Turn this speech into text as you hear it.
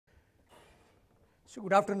So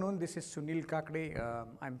good afternoon, this is Sunil Kakade.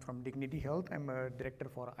 I'm from Dignity Health. I'm a director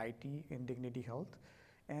for IT in Dignity Health.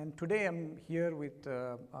 And today I'm here with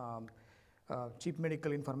Chief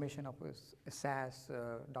Medical Information Officer, SAS,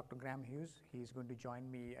 Dr. Graham Hughes. He's going to join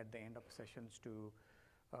me at the end of the sessions to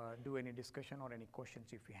do any discussion or any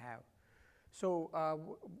questions if you have. So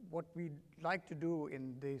what we'd like to do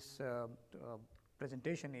in this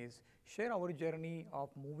presentation is share our journey of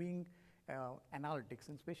moving analytics,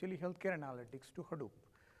 and especially healthcare analytics, to Hadoop.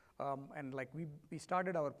 And like we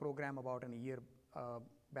started our program about a year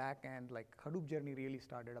back, and like Hadoop journey really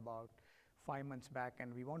started about 5 months back,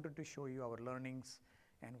 and we wanted to show you our learnings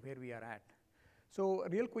and where we are at. So a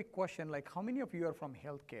real quick question, like how many of you are from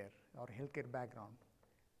healthcare or healthcare background?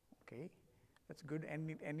 Okay, that's good.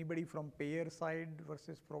 Anybody from payer side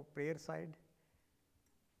versus payer side?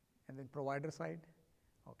 And then provider side?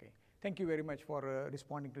 Okay. Thank you very much for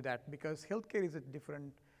responding to that, because healthcare is a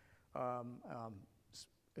different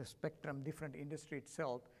spectrum, different industry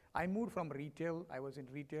itself. I moved from retail. I was in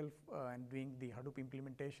retail and doing the Hadoop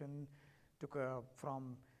implementation, took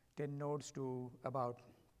from 10 nodes to about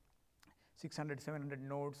 600, 700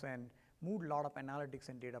 nodes, and moved a lot of analytics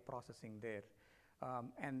and data processing there.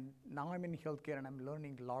 And now I'm in healthcare, and I'm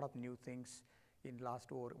learning a lot of new things in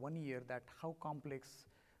last over 1 year, that how complex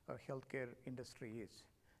healthcare industry is.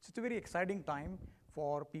 So it's a very exciting time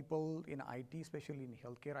for people in IT, especially in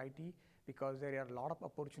healthcare IT, because there are a lot of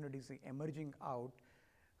opportunities emerging out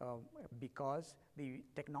because the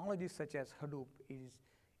technologies such as Hadoop is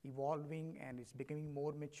evolving and it's becoming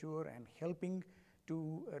more mature and helping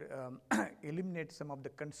to eliminate some of the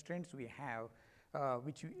constraints we have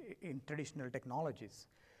which in traditional technologies.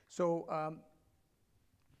 So,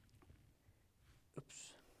 oops.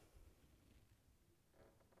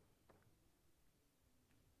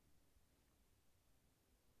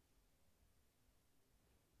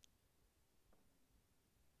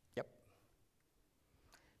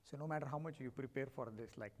 So no matter how much you prepare for this,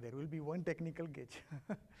 like there will be one technical glitch.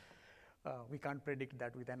 We can't predict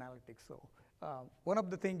that with analytics. So one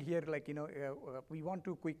of the things here, like, we want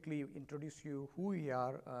to quickly introduce you who we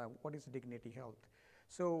are, what is Dignity Health.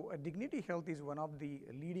 So Dignity Health is one of the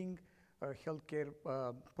leading healthcare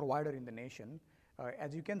provider in the nation.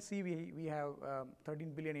 As you can see, we have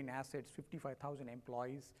 13 billion in assets, 55,000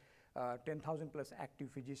 employees, 10,000 plus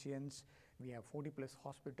active physicians. We have 40 plus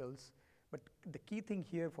hospitals. But the key thing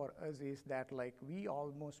here for us is that like we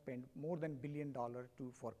almost spend more than $1 billion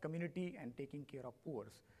for community and taking care of poor.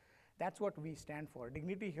 That's what we stand for.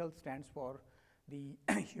 Dignity Health stands for the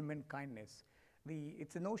human kindness.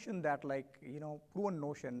 It's a notion that, like, proven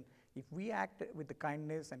notion, if we act with the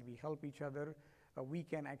kindness and we help each other, we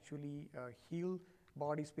can actually heal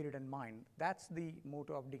body, spirit, and mind. That's the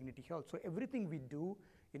motto of Dignity Health. So everything we do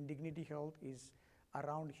in Dignity Health is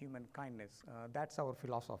around human kindness. That's our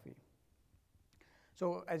philosophy.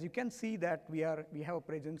 So as you can see that we have a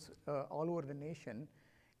presence all over the nation,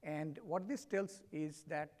 and what this tells is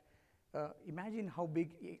that imagine how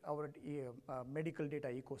big our medical data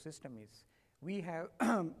ecosystem is. We have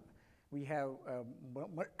we have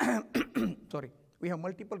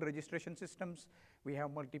multiple registration systems, we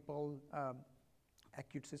have multiple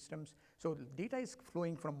acute systems. So data is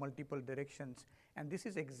flowing from multiple directions, and this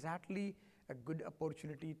is exactly a good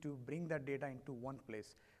opportunity to bring that data into one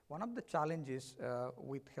place. One of the challenges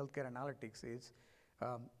with healthcare analytics is,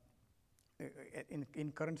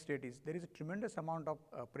 in current state, is there is a tremendous amount of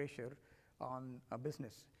pressure on a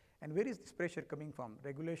business. And where is this pressure coming from?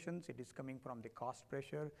 Regulations, it is coming from the cost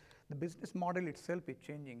pressure. The business model itself is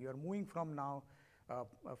changing. You are moving from now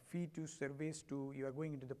a fee to service to you are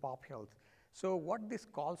going into the pop health. So what this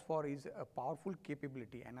calls for is a powerful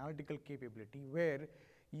capability, analytical capability, where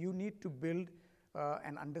you need to build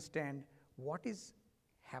and understand what is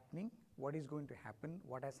happening, what is going to happen,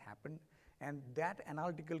 what has happened, and that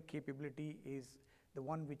analytical capability is the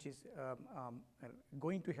one which is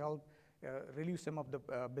going to help relieve some of the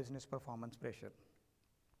business performance pressure.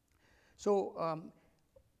 So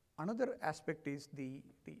another aspect is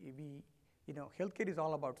healthcare is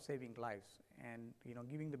all about saving lives and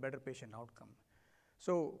giving the better patient outcome.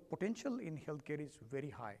 So potential in healthcare is very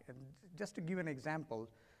high. And just to give an example,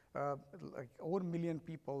 like over 1 million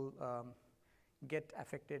people get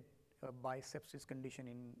affected by sepsis condition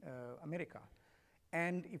in America.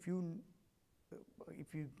 And if you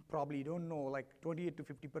probably don't know, like 28 to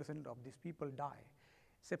 50% of these people die.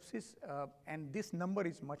 Sepsis, and this number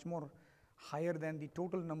is much more higher than the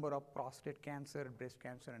total number of prostate cancer, breast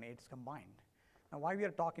cancer, and AIDS combined. Now, why we are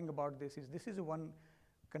talking about this is one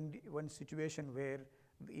situation where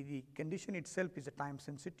the condition itself is a time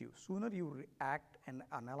sensitive. Sooner you act and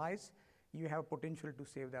analyze, you have potential to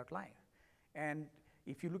save that life. And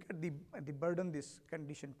if you look at the burden this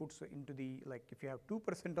condition puts into the, like if you have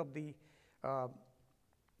 2% of the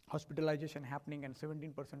hospitalization happening and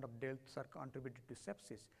 17% of deaths are contributed to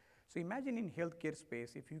sepsis. So imagine in healthcare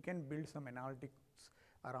space, if you can build some analytics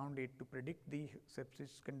around it to predict the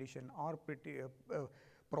sepsis condition or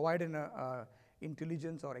provide an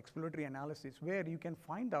intelligence or exploratory analysis where you can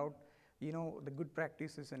find out, the good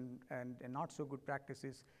practices and not so good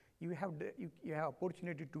practices, you have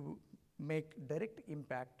opportunity to make direct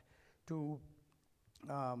impact to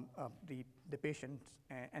the patients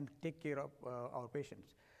and take care of our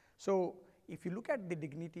patients. So if you look at the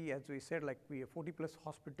dignity, as we said, like we have 40 plus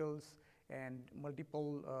hospitals and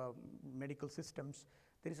multiple medical systems,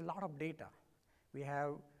 there is a lot of data. We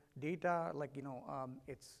have data like,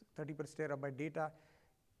 it's 30 per terabyte data,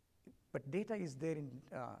 but data is there in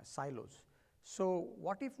silos. So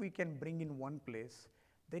what if we can bring in one place,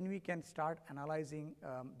 then we can start analyzing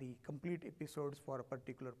the complete episodes for a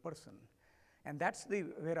particular person. And that's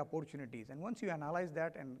where opportunities. And once you analyze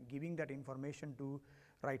that and giving that information to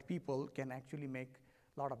right people can actually make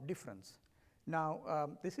a lot of difference. Now,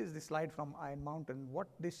 this is the slide from Iron Mountain. What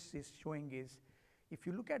this is showing is, if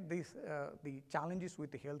you look at this, the challenges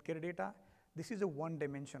with the healthcare data, this is a one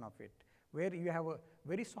dimension of it, where you have a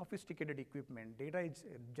very sophisticated equipment. Data is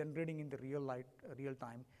generating in the real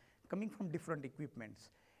time, coming from different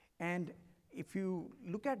equipments. And if you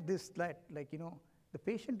look at this slide, like, the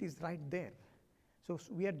patient is right there. So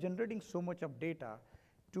we are generating so much of data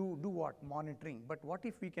to do what? Monitoring. But what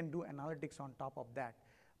if we can do analytics on top of that?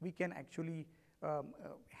 We can actually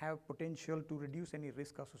have potential to reduce any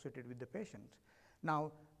risk associated with the patients.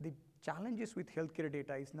 Now, the challenges with healthcare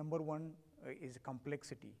data is, number one, is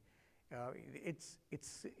complexity. It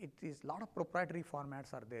is a lot of proprietary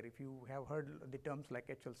formats are there. If you have heard the terms like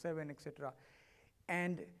HL7, etc.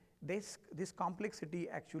 And this complexity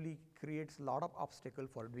actually creates a lot of obstacle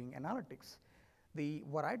for doing analytics. The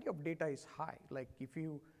variety of data is high. Like if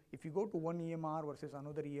you go to one EMR versus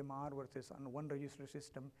another EMR versus on one register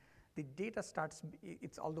system, the data starts,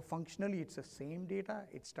 although functionally it's the same data,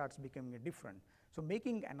 it starts becoming different. So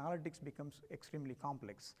making analytics becomes extremely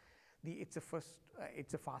complex. It's a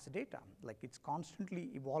fast data, like it's constantly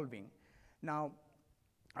evolving. Now,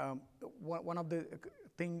 one of the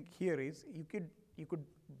thing here is you could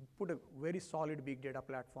put a very solid big data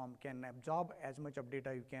platform, can absorb as much of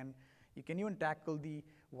data you can. You can even tackle the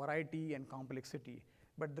variety and complexity.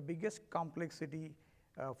 But the biggest complexity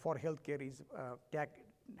for healthcare is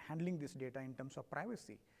handling this data in terms of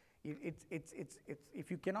privacy.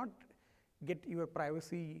 If you cannot get your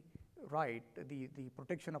privacy right, the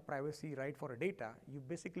protection of privacy right for a data, you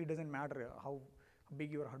basically doesn't matter how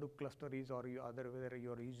big your Hadoop cluster is or whether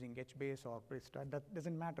you're using HBase or Prisma, that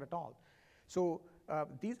doesn't matter at all. So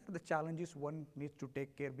these are the challenges one needs to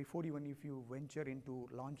take care before even if you venture into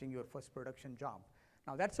launching your first production job.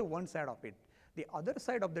 Now that's the one side of it. The other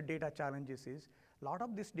side of the data challenges is a lot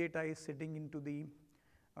of this data is sitting into the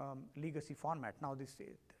legacy format. Now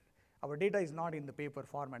our data is not in the paper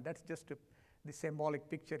format. That's just the symbolic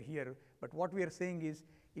picture here. But what we are saying is,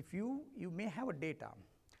 if you may have a data,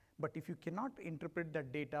 but if you cannot interpret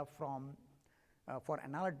that data for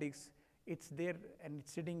analytics, it's there and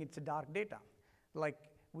it's a dark data. Like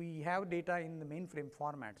we have data in the mainframe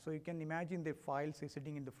format. So you can imagine the files is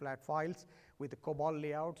sitting in the flat files with the COBOL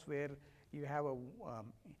layouts where you have a,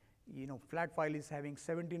 flat file is having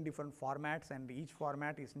 17 different formats and each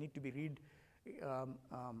format need to be read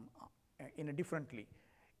in a differently.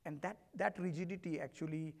 And that rigidity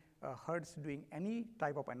actually hurts doing any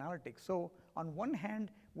type of analytics. So on one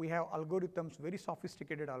hand, we have algorithms, very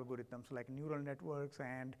sophisticated algorithms like neural networks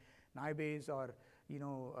and Naive or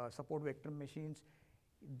support vector machines.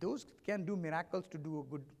 Those can do miracles to do a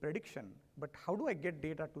good prediction. But how do I get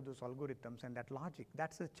data to those algorithms and that logic?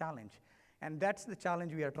 That's the challenge. And that's the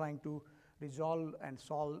challenge we are trying to resolve and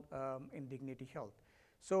solve in Dignity Health.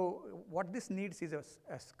 So what this needs is a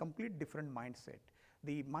complete different mindset.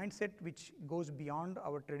 The mindset which goes beyond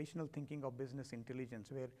our traditional thinking of business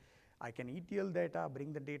intelligence, where I can ETL data,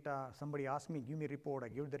 bring the data, somebody asks me, give me a report, I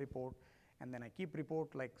give the report, and then I keep report.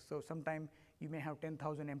 So sometime you may have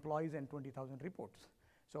 10,000 employees and 20,000 reports.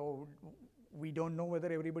 So we don't know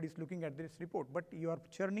whether everybody's looking at this report, but you are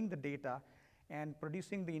churning the data and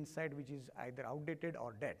producing the insight which is either outdated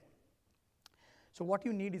or dead. So what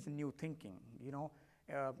you need is new thinking,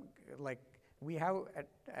 like we have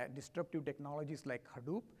disruptive technologies like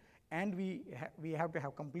Hadoop, and we have to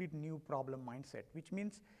have complete new problem mindset, which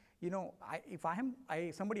means,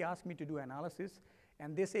 if somebody asks me to do analysis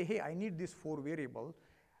and they say, hey, I need this 4 variable,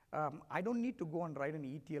 I don't need to go and write an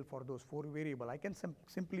ETL for those 4 variable. I can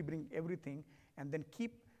simply bring everything and then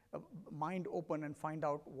keep mind open and find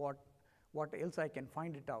out what else I can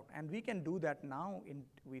find it out. And we can do that now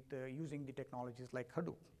with using the technologies like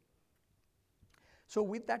Hadoop. So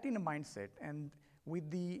with that in a mindset, and with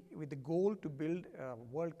the goal to build a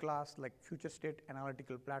world-class like future state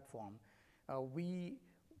analytical platform, we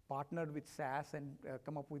partnered with SAS and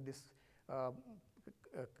come up with this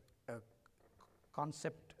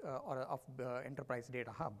concept of enterprise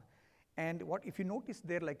data hub. And what if you notice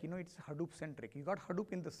there, like, it's Hadoop centric. You got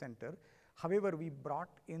Hadoop in the center. However, we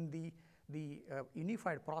brought in the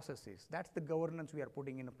unified processes. That's the governance we are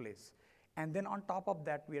putting in place. And then on top of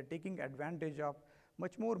that, we are taking advantage of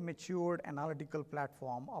much more matured analytical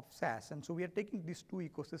platform of SAS. And so we are taking these two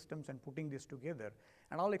ecosystems and putting this together.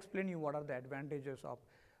 And I'll explain you what are the advantages of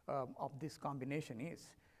this combination is.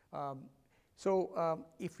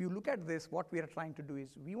 If you look at this, what we are trying to do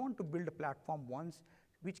is we want to build a platform once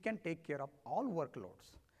which can take care of all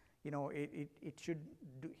workloads. It should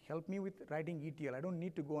help me with writing ETL. I don't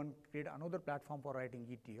need to go and create another platform for writing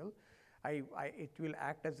ETL. It will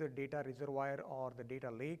act as a data reservoir or the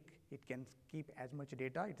data lake. It can keep as much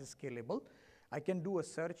data. It is scalable. I can do a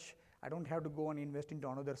search. I don't have to go and invest into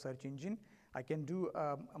another search engine. I can do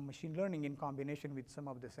a machine learning in combination with some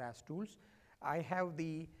of the SAS tools. I have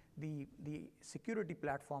the security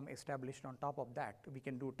platform established on top of that. We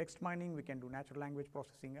can do text mining. We can do natural language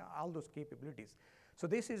processing, all those capabilities. So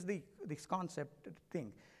this is this concept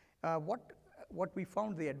thing. What we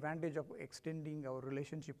found the advantage of extending our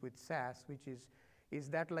relationship with SAS, which is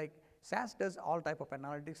that like SAS does all type of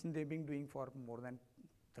analytics, and they've been doing for more than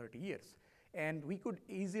 30 years. And we could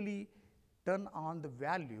easily turn on the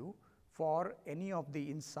value for any of the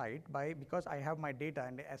insight because I have my data,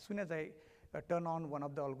 and as soon as I turn on one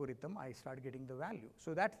of the algorithm, I start getting the value.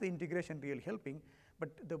 So that's the integration really helping. But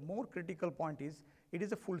the more critical point is, it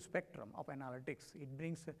is a full spectrum of analytics. It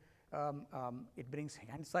brings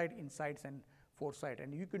hindsight, insights, and foresight.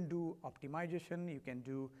 And you can do optimization, you can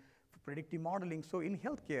do predictive modeling. So in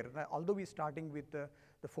healthcare, although we're starting with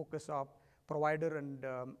the focus of provider and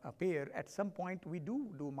payer, at some point we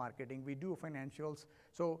do marketing, we do financials.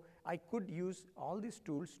 So I could use all these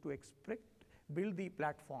tools to build the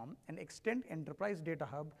platform and extend enterprise data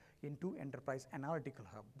hub into enterprise analytical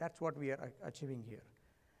hub. That's what we are achieving here.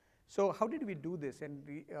 So how did we do this? And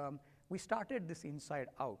we started this inside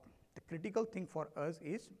out. The critical thing for us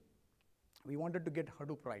is we wanted to get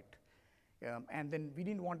Hadoop right. And then we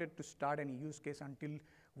didn't want it to start any use case until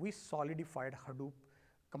we solidified Hadoop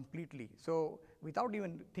completely. So without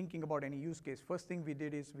even thinking about any use case, first thing we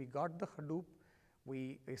did is we got the Hadoop,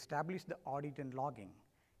 we established the audit and logging.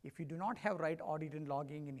 If you do not have right audit and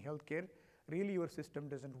logging in healthcare, really your system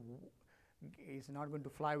is not going to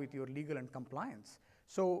fly with your legal and compliance.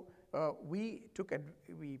 So we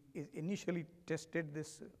initially tested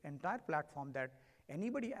this entire platform that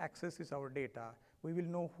anybody accesses our data, we will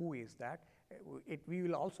know who is that. We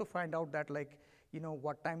will also find out that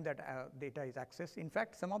what time that data is accessed. In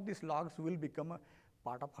fact, some of these logs will become a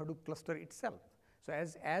part of Hadoop cluster itself. So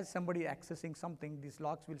as somebody accessing something, these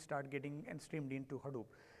logs will start getting and streamed into Hadoop.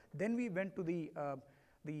 Then we went to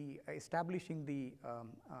the establishing the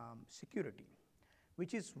security,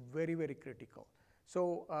 which is very, very critical.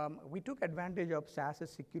 So we took advantage of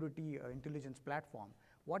SAS's security intelligence platform.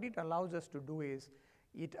 What it allows us to do is,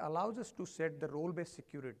 it allows us to set the role-based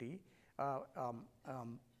security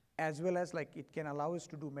as well as it can allow us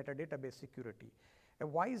to do metadata-based security.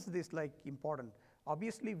 Why is this important?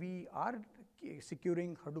 Obviously, we are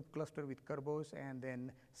securing Hadoop cluster with Kerberos and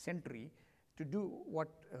then Sentry to do what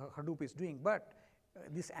Hadoop is doing. But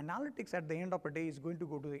this analytics at the end of the day is going to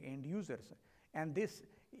go to the end users. And these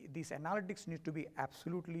analytics need to be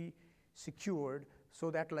absolutely secured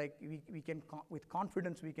so that we can, with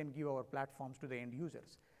confidence, we can give our platforms to the end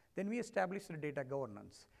users. Then we established the data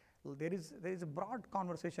governance. There is a broad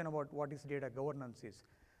conversation about what is data governance is.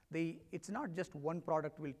 It's not just one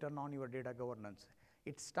product will turn on your data governance.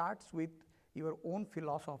 It starts with your own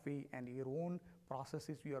philosophy and your own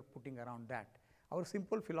processes you are putting around that. Our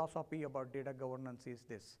simple philosophy about data governance is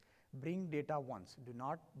this: bring data once, do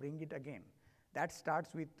not bring it again. That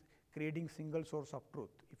starts with creating single source of truth.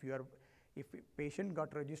 If a patient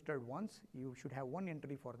got registered once, you should have one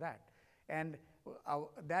entry for that. And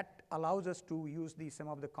that allows us to use some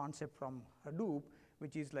of the concept from Hadoop,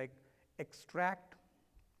 which is extract,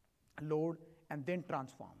 load, and then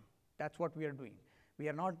transform. That's what we are doing. We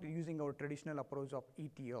are not using our traditional approach of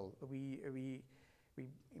ETL. We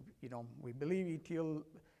believe ETL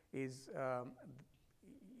is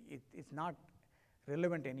it's not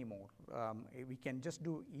relevant anymore. We can just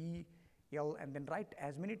do EL and then write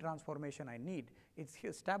as many transformation I need. It's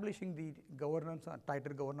establishing the governance,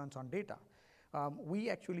 tighter governance on data. We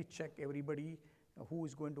actually check everybody who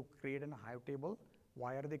is going to create a Hive table.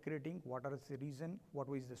 Why are they creating? What is the reason? What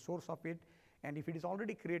is the source of it? And if it is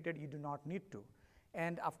already created, you do not need to.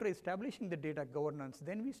 And after establishing the data governance,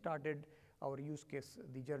 then we started our use case,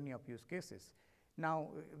 the journey of use cases. Now,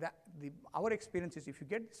 our experience is if you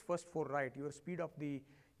get this first 4 right, your speed of the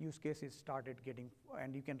use cases started getting,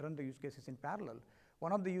 and you can run the use cases in parallel.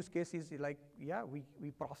 One of the use cases is like, yeah,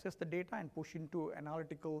 we process the data and push into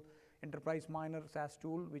analytical enterprise miner SAS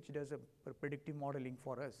tool, which does a predictive modeling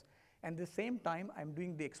for us. And at the same time, I'm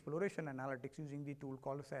doing the exploration analytics using the tool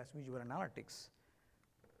called SAS Visual Analytics.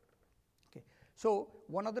 Okay. So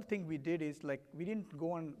one other thing we did is like we didn't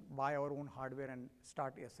go and buy our own hardware and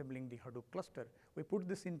start assembling the Hadoop cluster. We put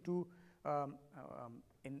this into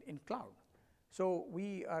in cloud. So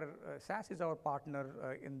we are SAS is our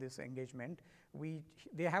partner in this engagement.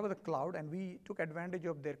 They have the cloud, and we took advantage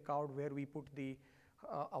of their cloud where we put the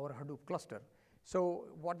our Hadoop cluster. So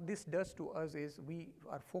what this does to us is we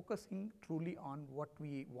are focusing truly on what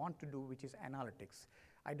we want to do, which is analytics.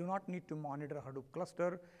 I do not need to monitor a Hadoop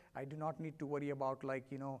cluster. I do not need to worry about like,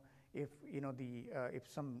 if if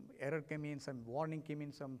some error came in, some warning came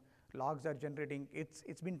in, some logs are generating,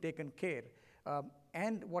 it's been taken care.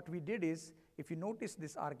 And what we did is, if you notice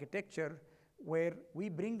this architecture where we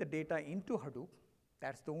bring the data into Hadoop,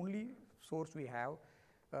 that's the only source we have.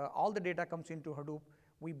 All the data comes into Hadoop.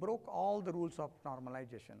 We broke all the rules of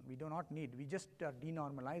normalization. We do not need, we just are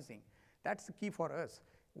denormalizing. That's the key for us.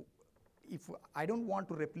 If I don't want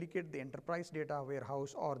to replicate the enterprise data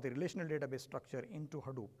warehouse or the relational database structure into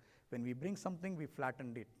Hadoop, when we bring something, we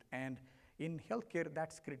flattened it. And in healthcare,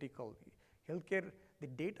 that's critical. Healthcare, the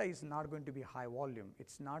data is not going to be high volume.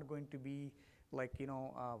 It's not going to be like,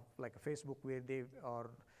 like a Facebook where they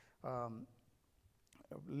are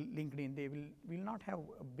LinkedIn, they will not have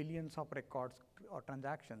billions of records or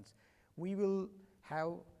transactions. We will have,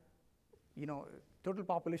 total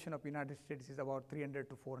population of United States is about 300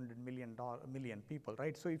 to 400 million people,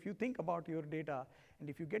 right? So if you think about your data, and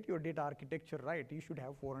if you get your data architecture right, you should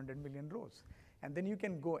have 400 million rows. And then you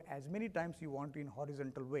can go as many times you want in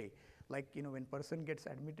horizontal way. Like, when person gets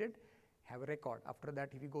admitted, have a record. After that,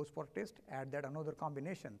 if he goes for test, add that another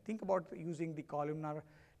combination. Think about using the columnar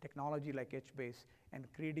technology like HBase and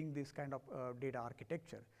creating this kind of data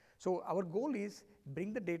architecture. So our goal is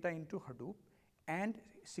bring the data into Hadoop and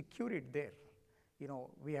secure it there.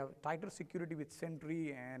 We have tighter security with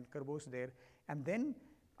Sentry and Kerberos there, and then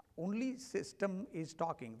only system is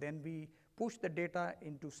talking. Then we push the data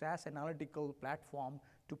into SAS analytical platform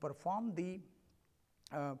to perform the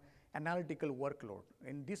analytical workload.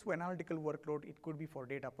 In this analytical workload, it could be for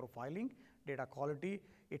data profiling, data quality,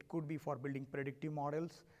 it could be for building predictive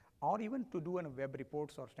models, or even to do web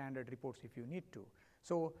reports or standard reports if you need to.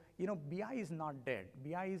 So, BI is not dead.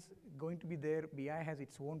 BI is going to be there. BI has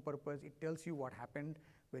its own purpose. It tells you what happened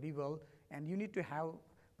very well, and you need to have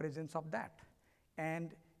presence of that.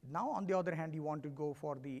 And now, on the other hand, you want to go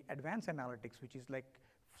for the advanced analytics, which is like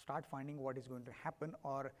start finding what is going to happen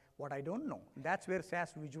or what I don't know. That's where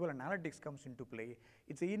SAS Visual Analytics comes into play.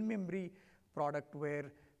 It's an in-memory product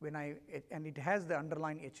where and it has the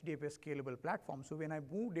underlying HDFS scalable platform. So when I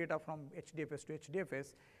move data from HDFS to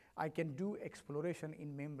HDFS, I can do exploration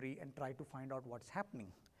in memory and try to find out what's happening.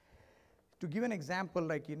 To give an example,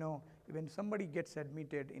 like, when somebody gets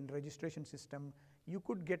admitted in registration system, you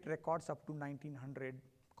could get records up to 1900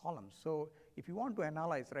 columns. So if you want to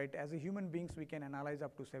analyze, right, as a human beings, we can analyze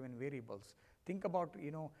up to 7 variables. Think about,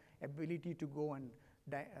 ability to go and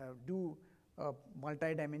do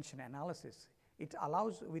multi-dimension analysis. It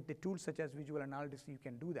allows, with the tools such as visual analytics, you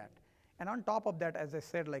can do that. And on top of that, as I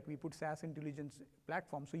said, like we put SAS intelligence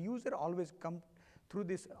platform. So user always come through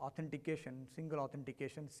this authentication, single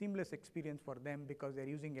authentication, seamless experience for them because they're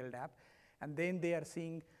using LDAP. And then they are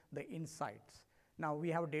seeing the insights. Now we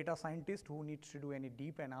have data scientists who needs to do any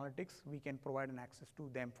deep analytics. We can provide an access to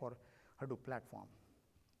them for Hadoop platform.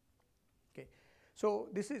 Okay, so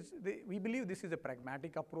we believe this is a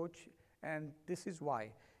pragmatic approach, and this is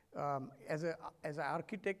why. As an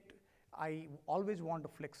architect, I always want a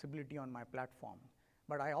flexibility on my platform,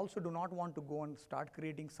 but I also do not want to go and start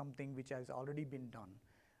creating something which has already been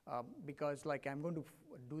done, because like I'm going to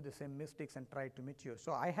do the same mistakes and try to mature.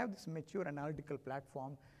 So I have this mature analytical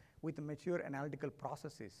platform with mature analytical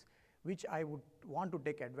processes, which I would want to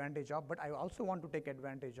take advantage of, but I also want to take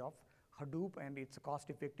advantage of Hadoop and its cost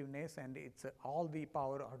effectiveness and its all the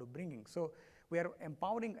power Hadoop bringing. So we are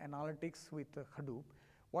empowering analytics with Hadoop.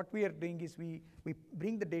 What we are doing is we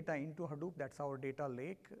bring the data into Hadoop, that's our data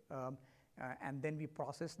lake, and then we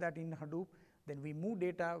process that in Hadoop. Then we move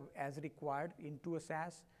data as required into a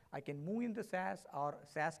SAS. I can move in the SAS, or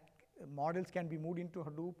SAS models can be moved into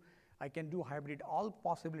Hadoop. I can do hybrid. All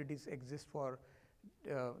possibilities exist for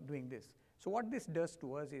doing this. So what this does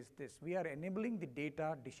to us is this: we are enabling the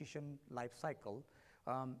data decision lifecycle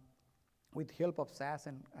with help of SAS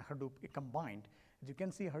and Hadoop combined. As you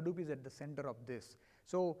can see, Hadoop is at the center of this.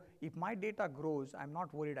 So if my data grows, I'm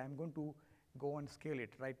not worried. I'm going to go and scale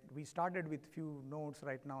it, right? We started with few nodes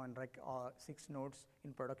right now, and like 6 nodes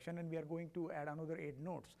in production, and we are going to add another 8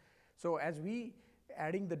 nodes. So as we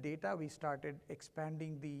adding the data, we started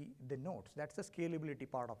expanding the nodes. That's the scalability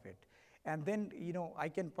part of it. And then, you know, I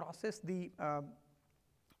can process the,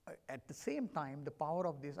 at the same time, the power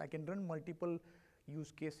of this, I can run multiple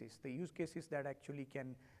use cases. The use cases that actually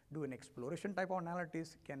can do an exploration type of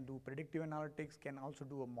analytics, can do predictive analytics, can also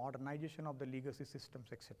do a modernization of the legacy systems,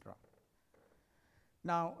 etc.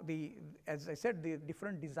 Now, as I said, the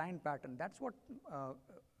different design pattern, that's what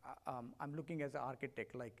I'm looking as an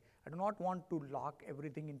architect. Like, I do not want to lock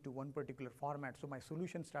everything into one particular format, so my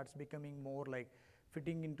solution starts becoming more like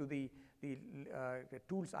fitting into the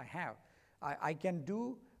tools I have. I can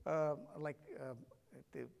do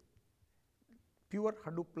the pure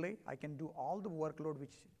Hadoop play. I can do all the workload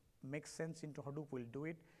which makes sense into Hadoop. We'll do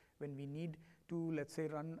it when we need to, let's say,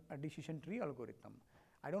 run a decision tree algorithm.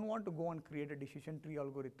 I don't want to go and create a decision tree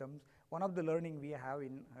algorithms. One of the learning we have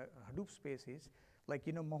in Hadoop space is, like,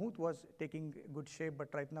 you know, Mahout was taking good shape,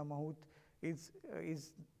 but right now Mahout is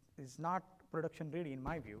not production ready in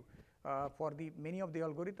my view for the many of the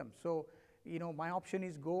algorithms. So, you know, my option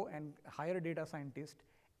is go and hire a data scientist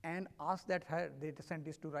and ask that data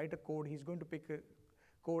scientist to write a code. He's going to pick a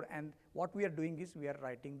code, and what we are doing is we are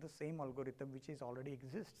writing the same algorithm which is already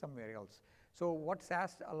exists somewhere else. So what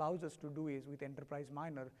SAS allows us to do is, with Enterprise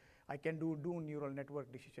Miner, I can do neural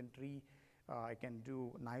network decision tree, I can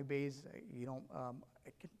do naive-Bayes, you know,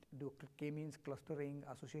 I can do k-means clustering,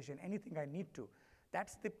 association, anything I need to.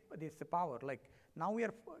 That's the power. Like, now we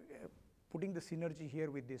are putting the synergy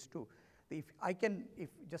here with these two. If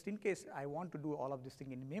just in case I want to do all of this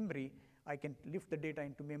thing in memory, I can lift the data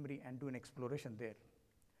into memory and do an exploration there.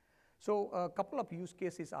 So a couple of use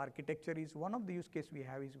cases, architecture is one of the use cases we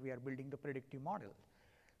have is we are building the predictive model.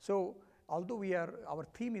 So although our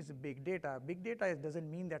theme is big data doesn't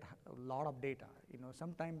mean that a lot of data. You know,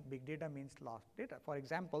 sometimes big data means lot of data. For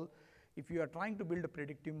example, if you are trying to build a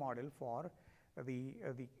predictive model for the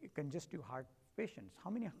congestive heart patients, how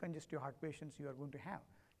many congestive heart patients you are going to have?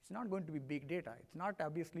 It's not going to be big data. It's not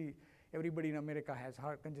obviously everybody in America has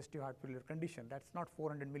congestive heart failure condition. That's not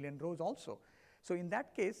 400 million rows also. So in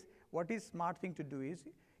that case, what is smart thing to do is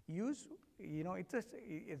use, you know,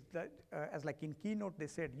 as like in Keynote they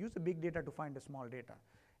said, use the big data to find the small data,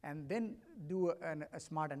 and then do a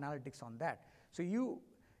smart analytics on that. So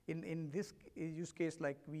in this use case,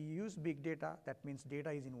 like we use big data, that means data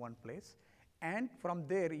is in one place, and from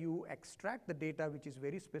there you extract the data which is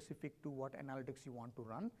very specific to what analytics you want to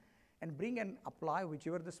run, and bring and apply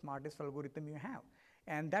whichever the smartest algorithm you have.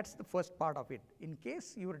 And that's the first part of it. In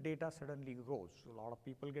case your data suddenly grows, a lot of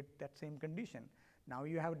people get that same condition. Now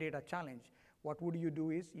you have a data challenge. What would you do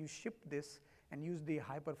is you ship this and use the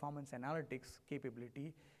high performance analytics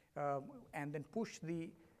capability and then push the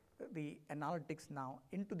analytics now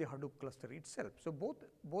into the Hadoop cluster itself. So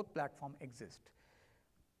both platforms exist.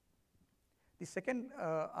 The second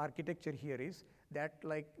architecture here is that,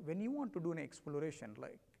 like, when you want to do an exploration,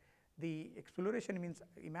 like the exploration means,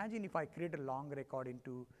 imagine if I create a long record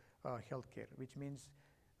into healthcare, which means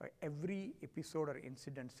every episode or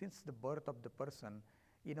incident since the birth of the person,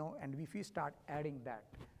 you know, and if we start adding that,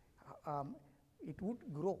 it would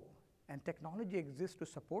grow, and technology exists to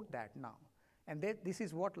support that now. And this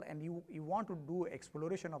is what, and you want to do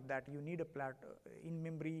exploration of that, you need a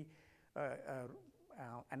in-memory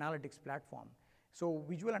analytics platform. So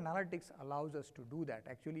visual analytics allows us to do that.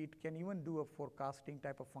 Actually, it can even do a forecasting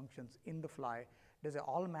type of functions in the fly. There's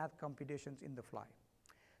all math computations in the fly.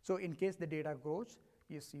 So in case the data grows,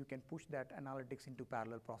 yes, you can push that analytics into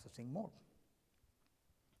parallel processing mode.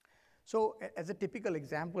 So as a typical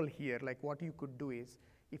example here, like what you could do is,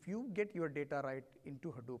 if you get your data right into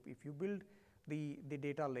Hadoop, if you build the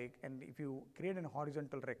data lake, and if you create a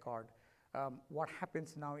horizontal record, what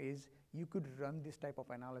happens now is you could run this type of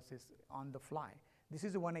analysis on the fly. This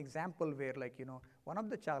is one example where, like, you know, one of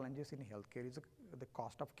the challenges in healthcare is the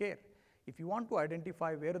cost of care. If you want to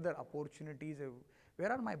identify where the opportunities,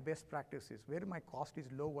 where are my best practices, where my cost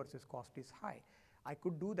is low versus cost is high, I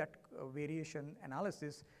could do that variation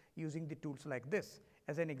analysis using the tools like this.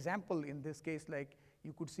 As an example, in this case, like,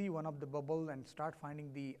 you could see one of the bubble and start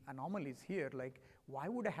finding the anomalies here, like why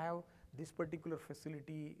would I have this particular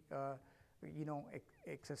facility you know,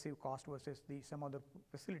 excessive cost versus some other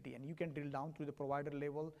facility, and you can drill down to the provider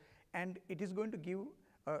level and it is going to give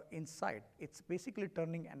insight. It's basically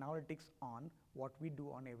turning analytics on what we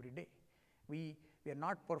do on every day. We are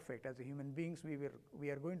not perfect as a human beings. We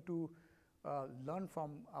are going to learn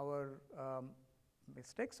from our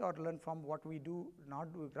mistakes or learn from what we do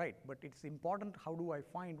not do right. But it's important, how do I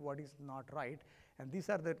find what is not right? And these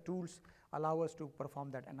are the tools allow us to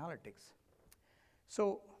perform that analytics.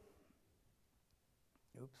 So,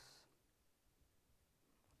 oops.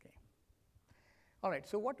 Okay. All right.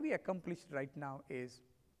 So what we accomplished right now is,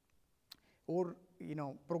 or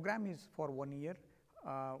program is for 1 year.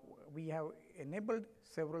 We have enabled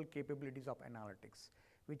several capabilities of analytics,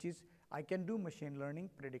 which is I can do machine learning,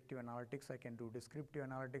 predictive analytics. I can do descriptive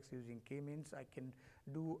analytics using k-means. I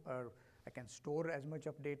can store as much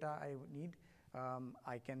of data I need.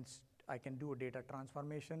 I can do a data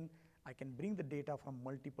transformation. I can bring the data from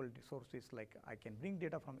multiple sources, like I can bring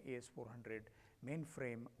data from AS400,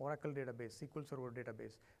 mainframe, Oracle database, SQL Server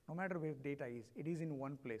database. No matter where data is, it is in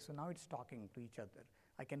one place. So now it's talking to each other.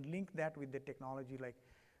 I can link that with the technology like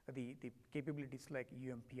the capabilities like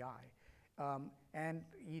UMPI. And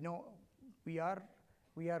we are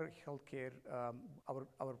healthcare.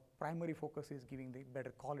 Our primary focus is giving the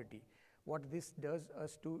better quality. What this does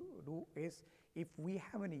us to do is, if we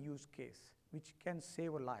have any use case which can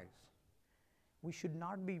save lives, we should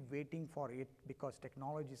not be waiting for it because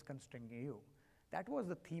technology is constraining you. That was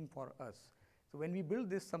the theme for us. So when we build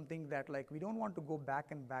this, something that we don't want to go back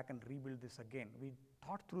and rebuild this again. We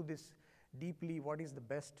thought through this deeply, what is the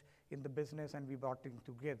best in the business, and we brought it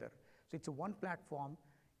together. So it's a one platform.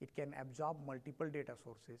 It can absorb multiple data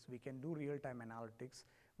sources. We can do real-time analytics.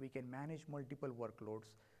 We can manage multiple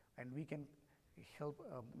workloads, and we can help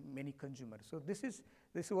many consumers. So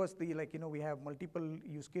this was the we have multiple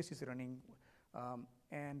use cases running,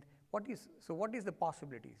 and what is the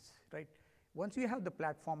possibilities, right? Once you have the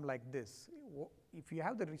platform like this, if you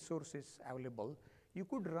have the resources available, you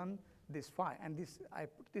could run this 5. And I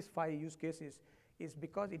put this 5 use cases is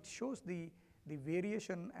because it shows the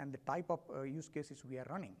variation and the type of use cases we are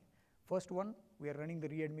running. First one, we are running the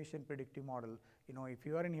readmission predictive model. If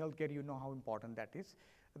you are in healthcare, you know how important that is.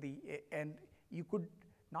 And you could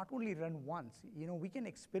not only run once. We can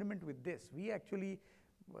experiment with this. We actually,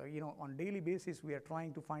 on daily basis, we are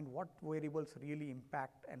trying to find what variables really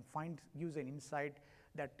impact and gives an insight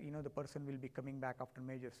that the person will be coming back after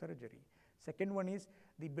major surgery. Second one is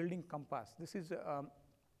the building compass. This is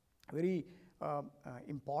very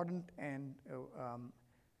important and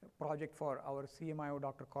project for our CMIO,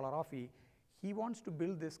 Dr. Kolarafi. He wants to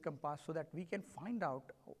build this compass so that we can find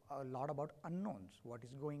out a lot about unknowns, what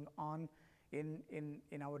is going on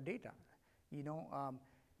in our data.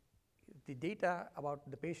 The data about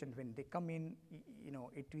the patient when they come in,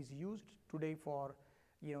 it is used today for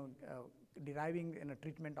deriving a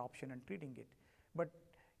treatment option and treating it. But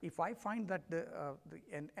if I find that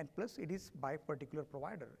and plus it is by particular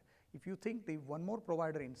provider. If you think the one more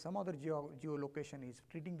provider in some other geolocation is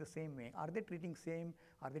treating the same way, are they treating same?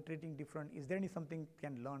 Are they treating different? Is there any something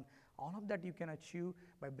can learn? All of that you can achieve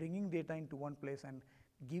by bringing data into one place and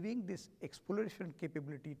giving this exploration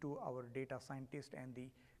capability to our data scientists and the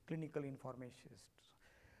clinical informationists,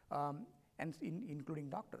 and including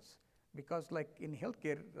doctors. Because in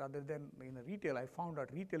healthcare, rather than in retail, I found out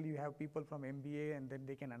retail you have people from MBA and then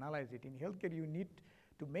they can analyze it. In healthcare, you need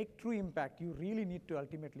to make true impact. You really need to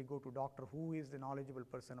ultimately go to doctor who is the knowledgeable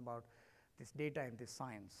person about this data and this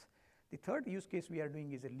science. The third use case we are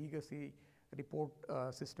doing is a legacy report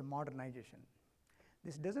system modernization.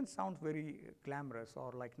 This doesn't sound very glamorous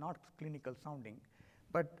or not clinical sounding,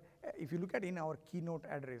 but if you look at in our keynote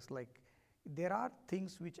address, there are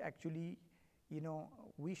things which actually,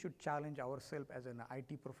 we should challenge ourselves as an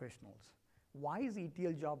IT professionals. Why is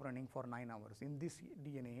ETL job running for 9 hours in this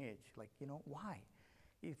DNA age? Why?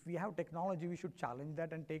 If we have technology, we should challenge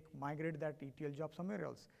that and migrate that ETL job somewhere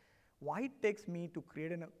else. Why it takes me to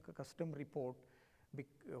create a custom report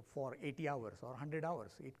for 80 hours or 100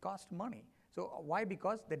 hours? It costs money. So why?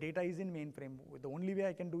 Because the data is in mainframe. The only way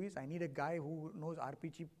I can do is I need a guy who knows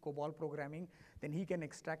RP chip COBOL programming, then he can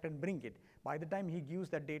extract and bring it. By the time he gives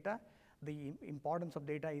that data, the importance of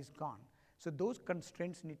data is gone. So those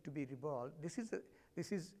constraints need to be resolved. This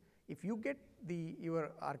is if you get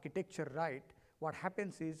your architecture right, what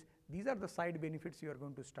happens is these are the side benefits you are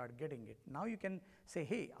going to start getting it. Now you can say,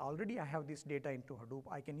 hey, already I have this data into Hadoop.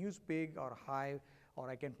 I can use Pig or Hive, or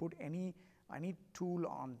I can put any tool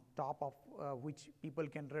on top of which people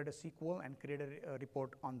can read a SQL and create a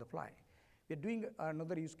report on the fly. We're doing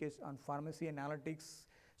another use case on pharmacy analytics.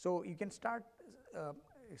 So you can start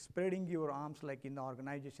spreading your arms in the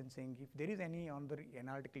organization, saying if there is any other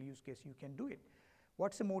analytical use case, you can do it.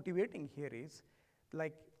 What's motivating here is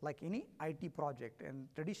like any IT project, and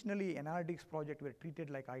traditionally analytics project were treated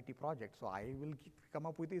like IT projects. So I will come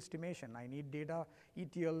up with estimation. I need data,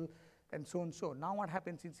 ETL, and so on. So now what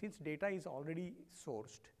happens is, since data is already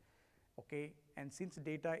sourced, okay, and since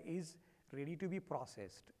data is ready to be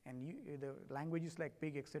processed, and the languages like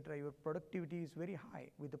Pig, etc., your productivity is very high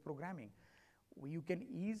with the programming. You can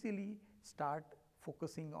easily start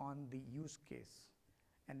focusing on the use case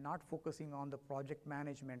and not focusing on the project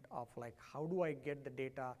management of like, how do I get the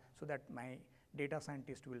data so that my data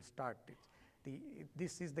scientist will start it.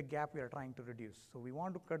 This is the gap we are trying to reduce. So we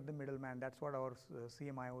want to cut the middleman. That's what our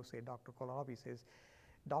CMIO say, Dr. Kohlrabi says.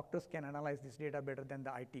 Doctors can analyze this data better than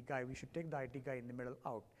the IT guy. We should take the IT guy in the middle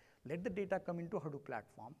out. Let the data come into Hadoop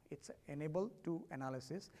platform. It's enabled to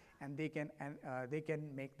analysis, and they can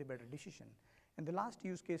make the better decision. And the last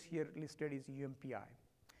use case here listed is UMPI.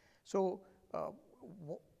 So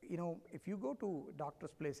you know, if you go to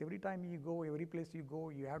doctor's place, every time you go, every place you go,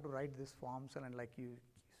 you have to write this forms, and like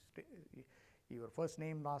your first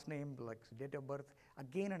name, last name, like date of birth,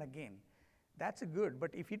 again and again. That's good,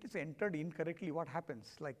 but if it is entered incorrectly, what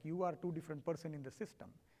happens? Like, you are two different person in the system.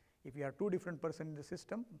 If you are two different person in the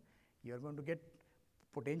system, you are going to get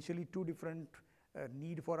potentially two different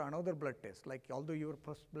need for another blood test, like although your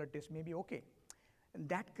first blood test may be okay. And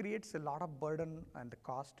that creates a lot of burden and the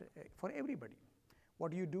cost for everybody.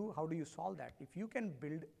 What do you do? How do you solve that? If you can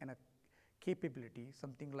build a capability,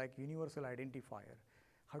 something like universal identifier,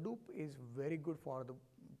 Hadoop is very good for the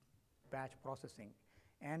batch processing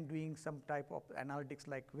and doing some type of analytics,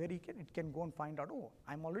 like where it can go and find out, oh,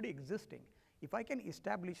 I'm already existing. If I can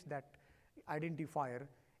establish that identifier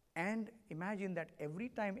and imagine that every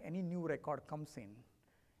time any new record comes in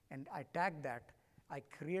and I tag that, I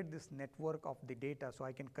create this network of the data, so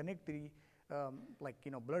I can connect the like,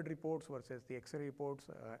 you know, blood reports versus the X-ray reports,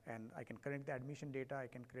 and I can connect the admission data, I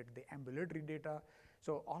can create the ambulatory data.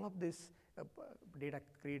 So all of this data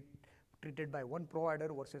treated by one provider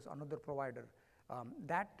versus another provider,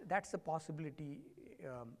 that's a possibility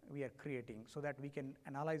we are creating so that we can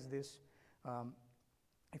analyze this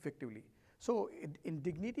effectively. So in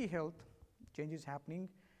Dignity Health, change is happening.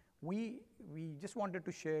 We just wanted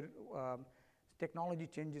to share technology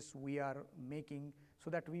changes we are making so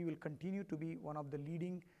that we will continue to be one of the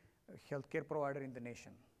leading healthcare provider in the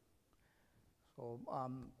nation. So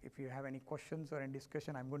if you have any questions or any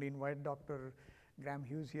discussion, I'm going to invite Dr. Graham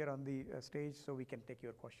Hughes here on the stage so we can take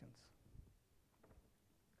your questions.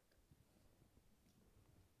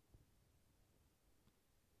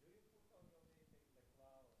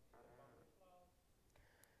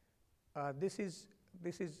 This is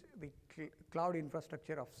the cloud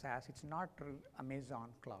infrastructure of SaaS. It's not Amazon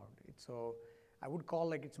cloud. So I would call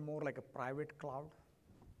like it's more like a private cloud.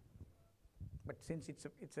 But since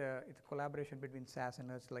it's a collaboration between SaaS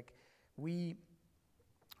and us, like we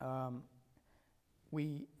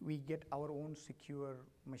get our own secure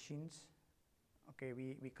machines. Okay,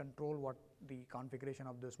 we control what the configuration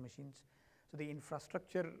of those machines. So the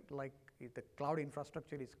infrastructure, like the cloud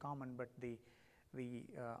infrastructure, is common, but the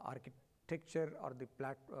architecture or the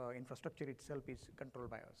infrastructure itself is controlled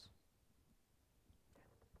by us.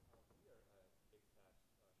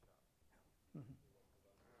 Mm-hmm.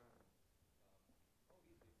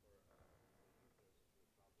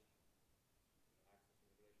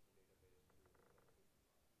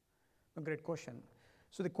 A great question.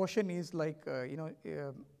 So the question is like,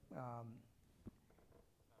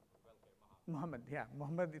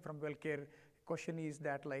 Mohammed from Wellcare. Question is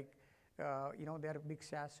that like, they're a big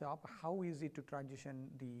SaaS shop. How is it to transition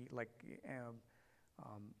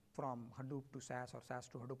from Hadoop to SaaS or SaaS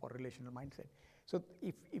to Hadoop or relational mindset? So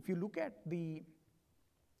if you look at the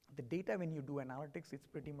data when you do analytics, it's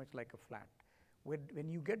pretty much like a flat. When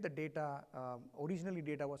you get the data, originally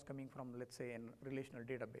data was coming from, let's say, a relational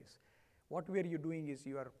database. What were you doing is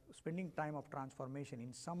you are spending time of transformation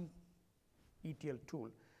in some ETL tool.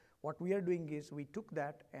 What we are doing is we took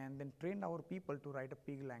that and then trained our people to write a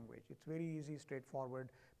Pig language. It's very easy,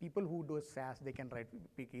 straightforward. People who do SaaS, they can write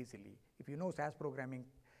Pig easily. If you know SaaS programming,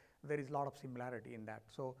 there is a lot of similarity in that.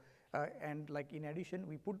 So, and like in addition,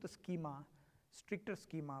 we put the schema, stricter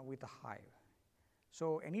schema with a Hive.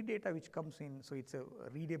 So any data which comes in, so it's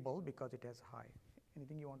readable because it has Hive.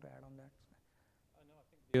 Anything you want to add on that?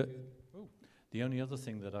 The only other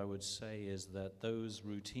thing that I would say is that those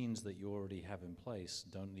routines that you already have in place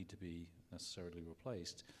don't need to be necessarily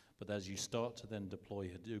replaced. But as you start to then deploy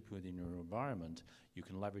Hadoop within your environment, you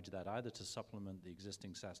can leverage that either to supplement the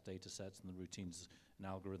existing SaaS data sets and the routines and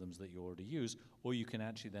algorithms that you already use, or you can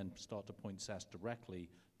actually then start to point SaaS directly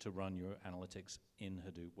to run your analytics in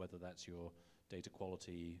Hadoop, whether that's your data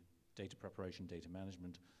quality, data preparation, data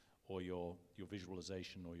management, or your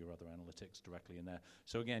visualization or your other analytics directly in there.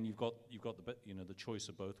 So again, you've got the choice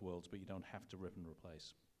of both worlds, but you don't have to rip and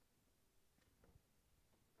replace.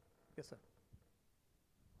 Yes, sir.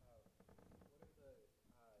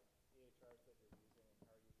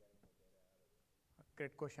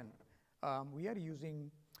 Great question. We are using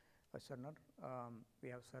a Cerner. We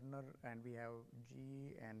have Cerner and we have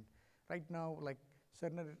G, and right now, like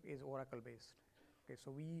Cerner is Oracle based. Okay,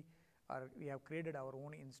 so we have created our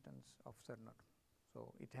own instance of Cerner.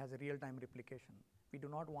 So it has a real-time replication. We do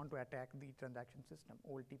not want to attack the transaction system,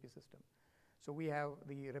 OLTP system. So we have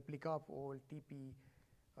the replica of OLTP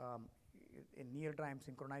in near-time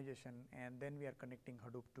synchronization, and then we are connecting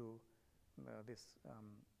Hadoop to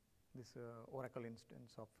this Oracle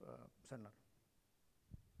instance of Cerner.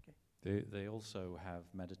 Okay. They also have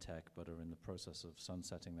Meditech, but are in the process of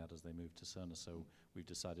sunsetting that as they move to Cerner. So we've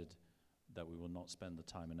decided that we will not spend the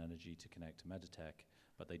time and energy to connect to Meditech,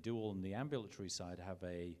 but they do all on the ambulatory side have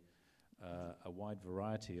a wide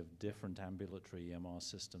variety of different ambulatory EMR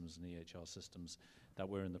systems and EHR systems that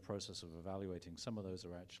we're in the process of evaluating. Some of those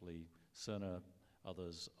are actually Cerner,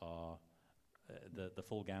 others are the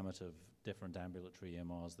full gamut of different ambulatory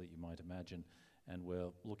EMRs that you might imagine, and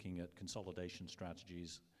we're looking at consolidation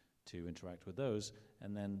strategies to interact with those.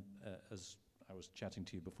 And then, as I was chatting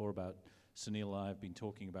to you before about Sunil and I have been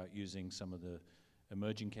talking about using some of the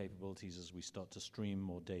emerging capabilities as we start to stream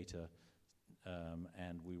more data,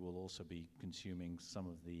 and we will also be consuming some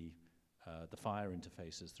of the FHIR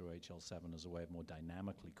interfaces through HL7 as a way of more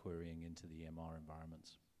dynamically querying into the EMR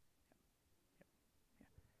environments.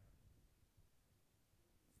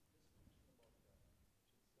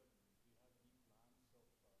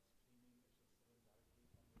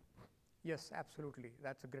 Yes, absolutely.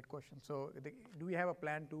 That's a great question. So do we have a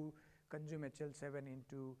plan to consume HL7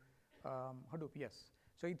 into Hadoop? Yes.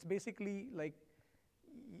 So it's basically like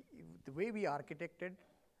the way we architected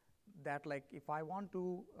that, like if I want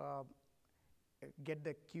to get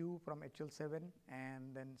the queue from HL7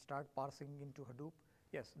 and then start parsing into Hadoop,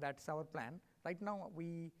 yes, that's our plan. Right now,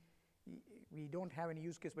 we don't have any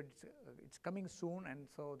use case, but it's coming soon, and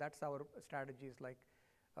so that's our strategy is like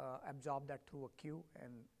absorb that through a queue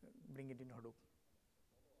and bring it into Hadoop.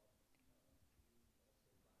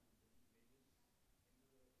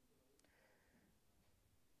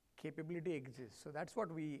 Capability exists, so that's what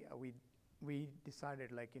we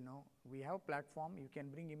decided. Like, you know, we have a platform. You can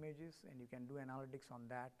bring images and you can do analytics on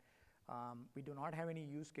that. We do not have any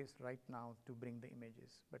use case right now to bring the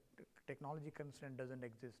images, but technology constraint doesn't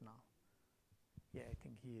exist now. Yeah, I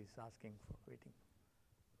think he is asking for waiting.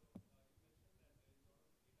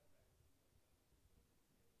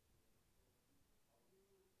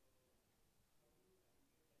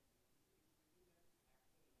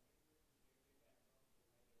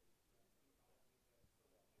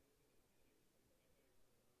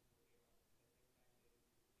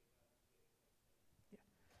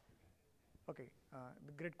 Okay,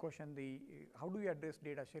 the great question. How do we address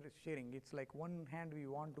data sharing? It's like one hand we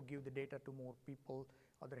want to give the data to more people,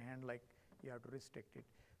 other hand like you have to restrict it.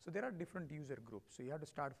 So there are different user groups. So you have to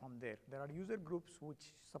start from there. There are user groups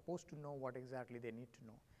which supposed to know what exactly they need to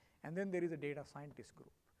know, and then there is a data scientist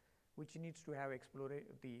group, which needs to have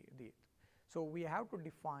So we have to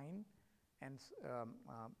define and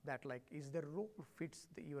that like is the role fits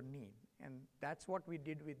your need, and that's what we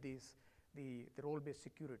did with the role-based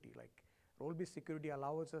security. Like, role-based security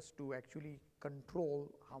allows us to actually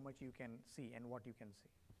control how much you can see and what you can see.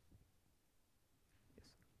 Yes,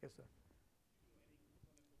 yes, sir.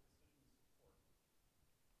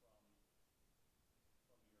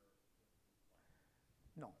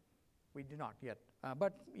 No, we do not yet.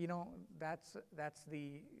 But you know, that's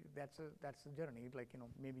the journey. Like, you know,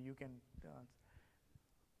 maybe you can.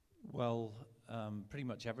 Well, pretty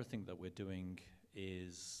much everything that we're doing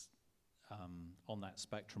is on that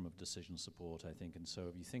spectrum of decision support, I think. And so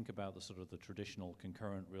if you think about the sort of the traditional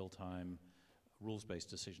concurrent real-time rules-based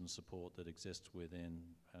decision support that exists within,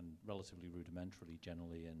 and relatively rudimentarily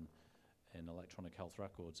generally in electronic health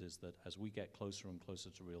records, is that as we get closer and closer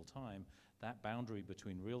to real time, that boundary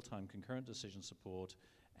between real-time concurrent decision support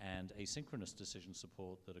and asynchronous decision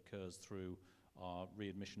support that occurs through our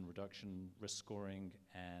readmission reduction risk scoring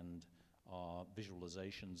and our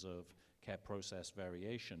visualizations of care process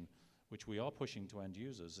variation, which we are pushing to end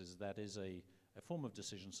users, is a form of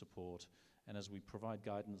decision support. And as we provide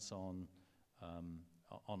guidance on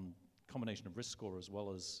combination of risk score, as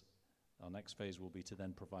well as our next phase will be to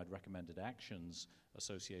then provide recommended actions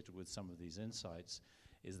associated with some of these insights,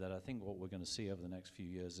 is that I think what we're going to see over the next few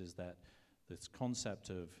years is that this concept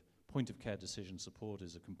of point of care decision support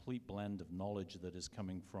is a complete blend of knowledge that is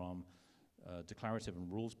coming from declarative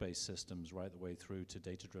and rules-based systems right the way through to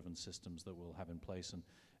data-driven systems that we'll have in place. And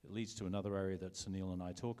it leads to another area that Sunil and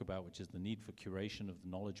I talk about, which is the need for curation of the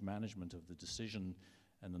knowledge management of the decision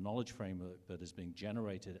and the knowledge framework that is being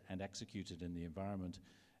generated and executed in the environment.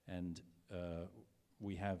 And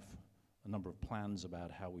we have a number of plans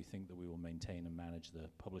about how we think that we will maintain and manage the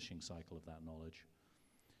publishing cycle of that knowledge.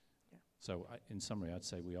 Yeah. So in summary, I'd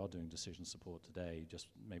say we are doing decision support today, just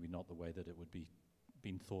maybe not the way that it would be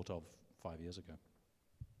been thought of 5 years ago.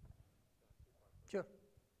 Sure.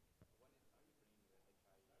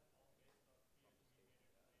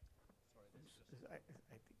 I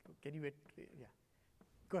think, can you wait? Yeah.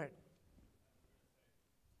 Go ahead.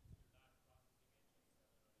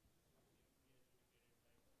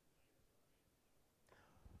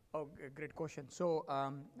 Oh, great question. So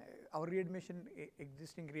our readmission,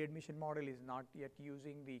 existing readmission model is not yet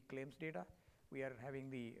using the claims data. We are having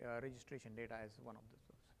the registration data as one of the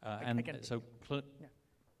sources.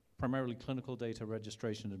 Primarily clinical data,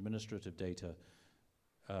 registration, administrative data,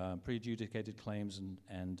 pre-adjudicated claims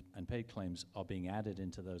and paid claims are being added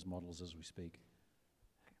into those models as we speak.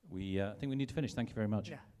 I think we need to finish. Thank you very much.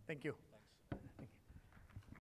 Yeah, thank you.